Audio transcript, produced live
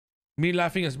Me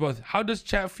laughing as both. How does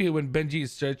chat feel when Benji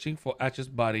is searching for Ash's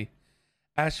body?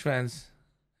 Ash fans,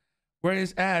 where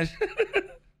is Ash?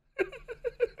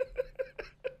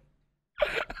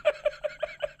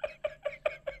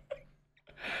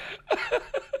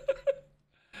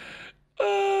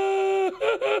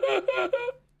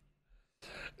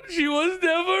 She was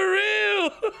never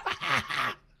real.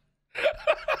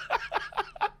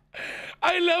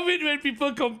 I love it when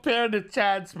people compare the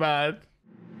chats, man.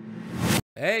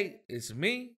 Hey, it's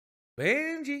me,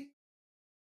 Benji.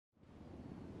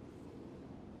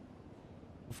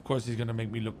 Of course he's gonna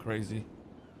make me look crazy.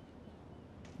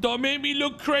 Don't make me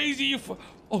look crazy, you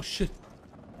oh shit.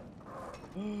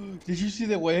 Did you see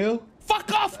the whale?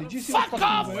 Fuck off! Did you see Fuck the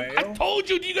off! whale? I told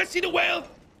you, do you guys see the whale?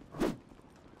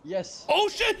 Yes. Oh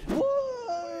shit!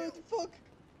 What the fuck?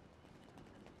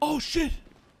 Oh shit!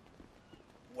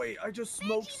 Wait, I just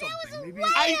smoked something. Maybe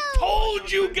I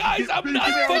told you guys I'm not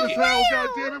fucking. God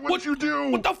damn it! What'd you do?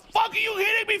 What the fuck are you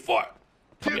hitting me for?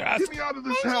 Get me out of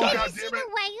this hell! God damn it!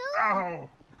 Ow!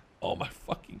 Oh my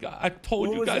fucking god! I told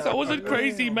What you was guys that? I wasn't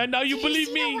crazy, man. Now you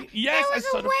believe me? Yes, I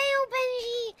saw the whale,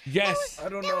 Benji. Yes. I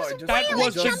don't know. I just That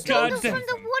was I just the smoked goddamn- From the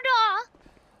something. water.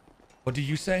 What did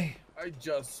you say? I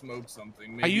just smoked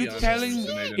something. Are Maybe you I'm telling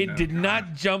hallucinating it now. did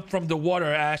not jump from the water,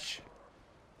 Ash?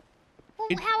 Well,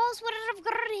 It- how else would it have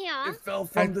gotten here? It fell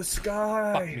from the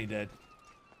sky. Fuck me dead.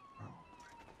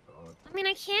 I mean,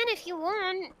 I can if you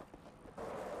want.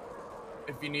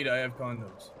 If you need, I have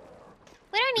condoms.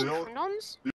 We don't need Bill?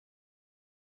 condoms.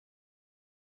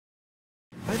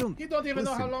 I don't. He don't even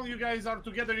know how long you guys are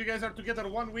together. You guys are together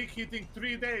 1 week. He think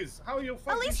 3 days. How you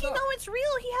fucking? At least you know it's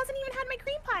real. He hasn't even had my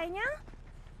cream pie, yeah?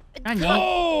 I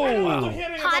don't want to Oh!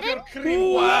 hear about your Pardon?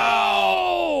 cream.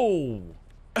 Wow!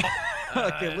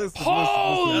 Okay, listen.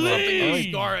 Holy!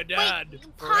 Star dad.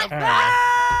 Wait,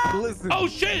 pot. Listen. Oh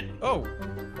shit! Oh.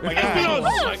 Espinoz!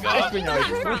 Oh my god.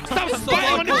 Stop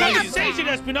spying on the conversation,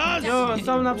 Espinoz! Yo,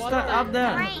 someone up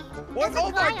there. Right. What?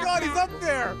 Oh my god, he's up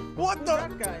there. What the?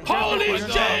 Holy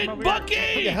shit, Bucky!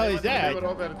 is that?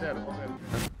 Over there.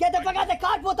 Get the fuck out of the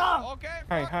car, puto! Okay.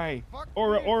 Hi.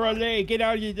 Orale, get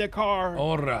out of the car.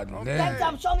 Orale.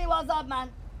 Some, show me what's up, man.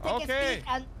 Take Okay. a stick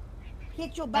and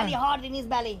hit your belly hard in his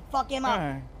belly. Fuck him up.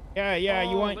 Yeah,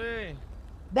 you want...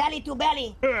 Belly to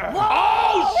belly.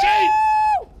 Oh shit!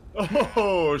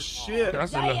 Oh shit!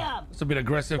 That's Damn. a bit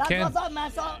aggressive, That's Ken. what's up,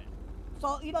 man. So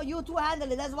you know, you two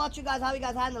handle it. Let's watch you guys, how you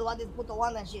guys handle what is puto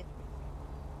one and shit.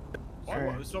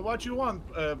 So what you want,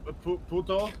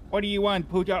 Puto? What do you want,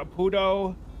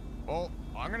 Puto? Well,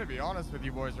 I'm gonna be honest with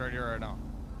you boys right here, right now.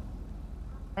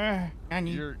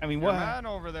 Your what? Man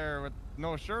over there with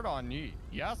no shirt on, he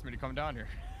asked me to come down here.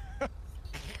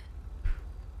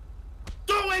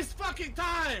 Don't waste fucking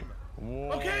time!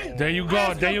 Whoa. Okay? There you go,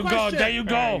 Ask there a you go, question. there you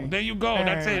go, there you go.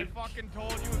 That's I it. fucking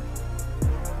told you.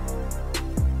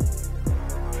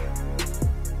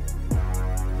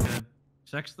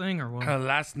 Sex thing or what? Her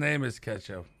last name is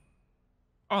Ketchup.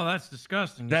 Oh, that's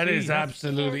disgusting. That See, is that's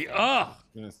absolutely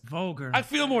vulgar. I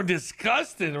feel more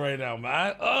disgusted right now,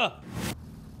 man. Ah.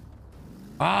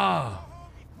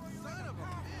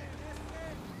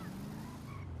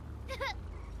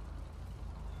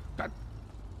 God.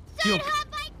 Don't have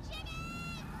my chicken!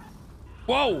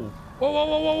 Whoa,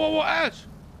 Ash.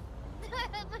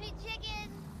 My chicken!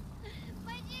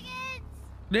 My chickens!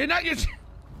 They're not your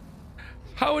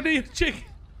How are they your chicken?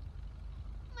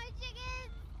 My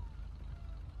chickens!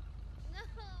 No!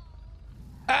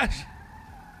 Ash.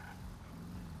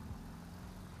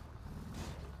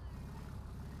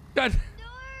 God. No!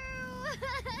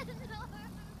 No!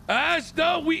 Ash,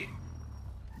 no, we...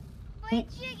 My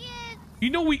chickens! You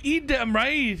know we eat them,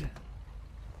 right?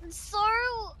 So...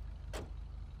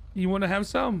 You want to have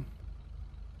some?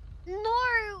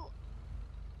 No!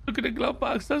 Look at the glove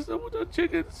box. That's the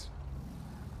chickens.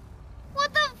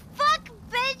 What the fuck,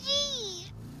 Benji?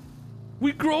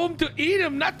 We grow them to eat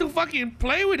them, not to fucking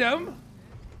play with them.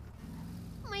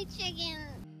 My chicken.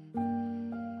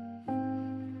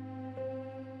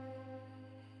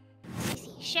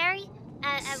 Cece. Sherry,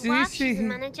 at work, she's a Cece.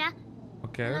 manager.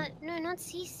 Okay. No, not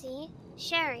Cece.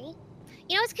 Sherry.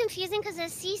 You know it's confusing because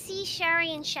there's Cece,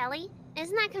 Sherry, and Shelly.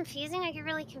 Isn't that confusing? I get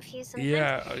really confused sometimes.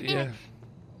 Yeah, Anyway,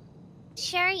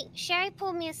 Sherry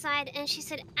pulled me aside and she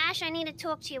said, Ash, I need to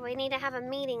talk to you. We need to have a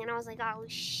meeting. And I was like, oh,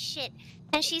 shit.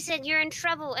 And she said, you're in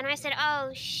trouble. And I said, oh,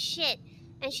 shit.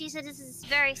 And she said, this is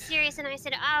very serious. And I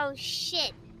said, oh,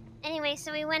 shit. Anyway,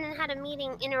 so we went and had a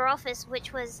meeting in her office,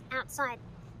 which was outside.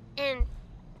 And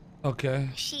Okay.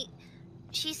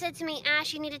 she said to me,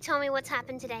 Ash, you need to tell me what's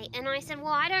happened today. And I said,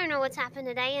 well, I don't know what's happened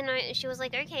today. And she was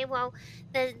like, okay, well,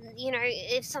 you know,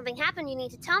 if something happened, you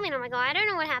need to tell me. And I'm like, oh, I don't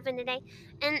know what happened today.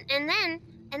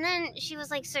 And then she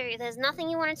was like, sir, there's nothing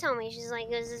you want to tell me. She's like,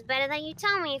 this is better that you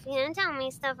tell me if you're gonna tell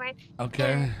me stuff, right?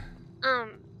 Okay.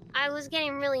 And, I was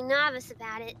getting really nervous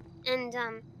about it. And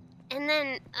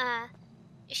then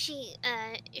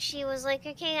she was like,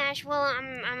 okay, Ash, well,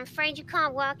 I'm afraid you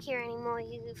can't work here anymore.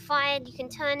 You're fired. You can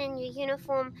turn in your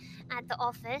uniform at the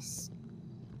office.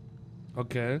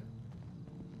 Okay.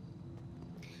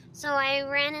 So I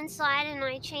ran inside and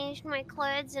I changed my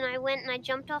clothes and I went and I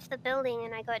jumped off the building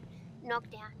and I got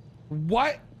knocked out.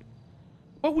 What?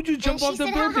 What would you jump off the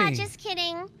building? Haha, building? just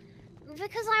kidding.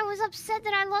 Because I was upset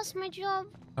that I lost my job.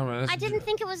 All right, I didn't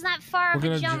think it was that far of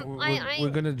a jump. We're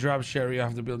gonna drop Sherry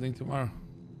off the building tomorrow.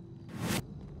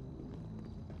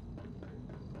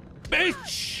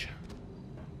 Bitch!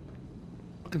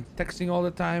 Fucking texting all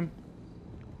the time.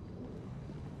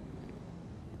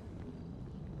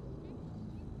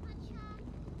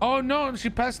 Oh no, she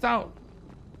passed out.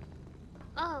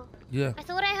 Oh. Yeah. I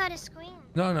thought I heard a scream.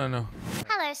 No.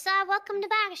 Hello, sir. Welcome to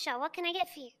VAGOS. What can I get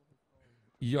for you?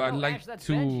 Yo, I'd like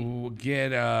to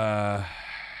get a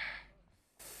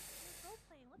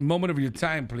moment of your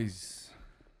time, please.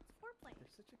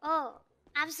 Oh,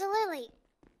 absolutely.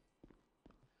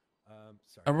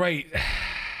 All right.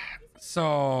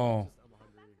 So,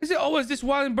 is it always this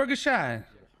wild in Burger Shine?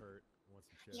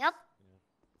 Yep.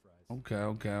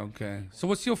 Okay. So,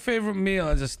 what's your favorite meal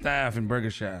as a staff in Burger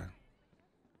Shine?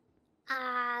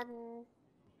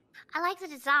 I like the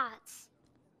desserts.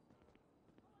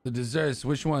 The desserts,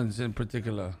 which ones in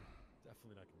particular?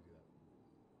 Definitely not gonna do that.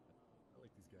 I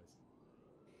like these guys.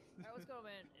 Alright, let's go,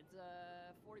 man. It's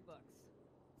 40 bucks.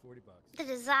 40 bucks. The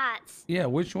desserts. Yeah,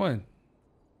 which one?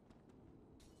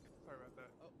 Sorry about that.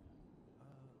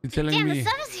 You're telling Damn, me? the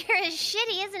service here is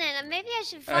shitty, isn't it? Maybe I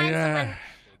should find someone.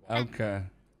 Okay.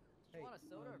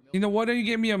 You know, why don't you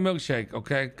get me a milkshake,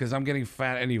 okay? Because I'm getting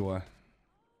fat anyway.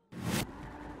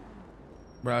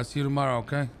 Bro, I'll see you tomorrow,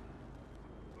 okay?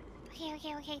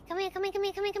 Okay. Come here.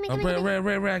 Oh,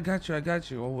 Ray, I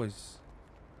got you, always.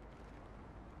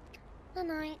 Good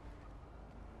night.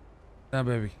 Nah,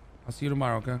 baby. I'll see you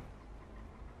tomorrow, okay?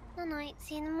 Good night.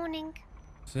 See you in the morning.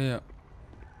 See ya.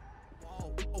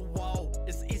 Whoa,